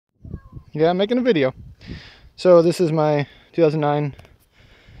Yeah, I'm making a video. So this is my 2009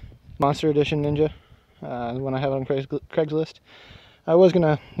 Monster Edition Ninja, the one I have on Craigslist. I was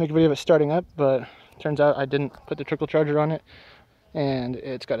gonna make a video of it starting up, but turns out I didn't put the trickle charger on it, and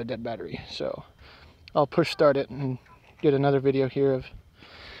it's got a dead battery. So I'll push start it and get another video here of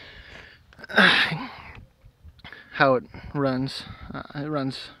how it runs. It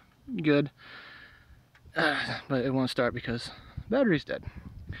runs good, but it won't start because the battery's dead.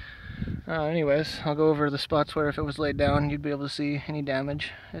 Anyways, I'll go over the spots where if it was laid down, you'd be able to see any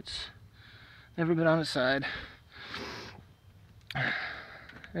damage. It's never been on its side.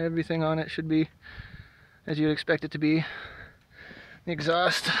 Everything on it should be as you'd expect it to be. The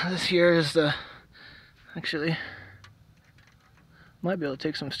exhaust, this here is the... Actually, might be able to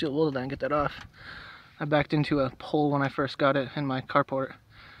take some steel wool to that and get that off. I backed into a pole when I first got it in my carport,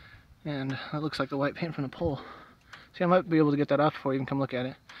 and it looks like the white paint from the pole. See, I might be able to get that off before you even come look at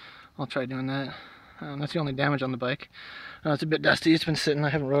it. I'll try doing that. That's the only damage on the bike. It's a bit dusty. It's been sitting. I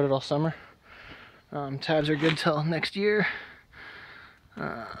haven't rode it all summer. Tabs are good till next year. Like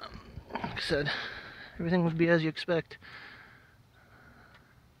I said, everything would be as you expect.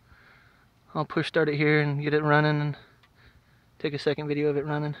 I'll push start it here and get it running and take a second video of it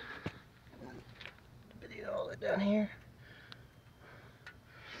running. Video all the way down here.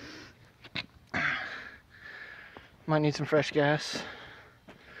 Might need some fresh gas,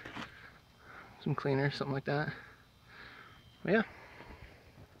 some cleaner, something like that. But yeah,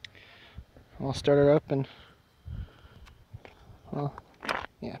 I'll start her up and, well,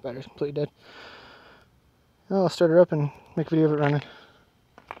 yeah, battery's completely dead. I'll start her up and make a video of it running.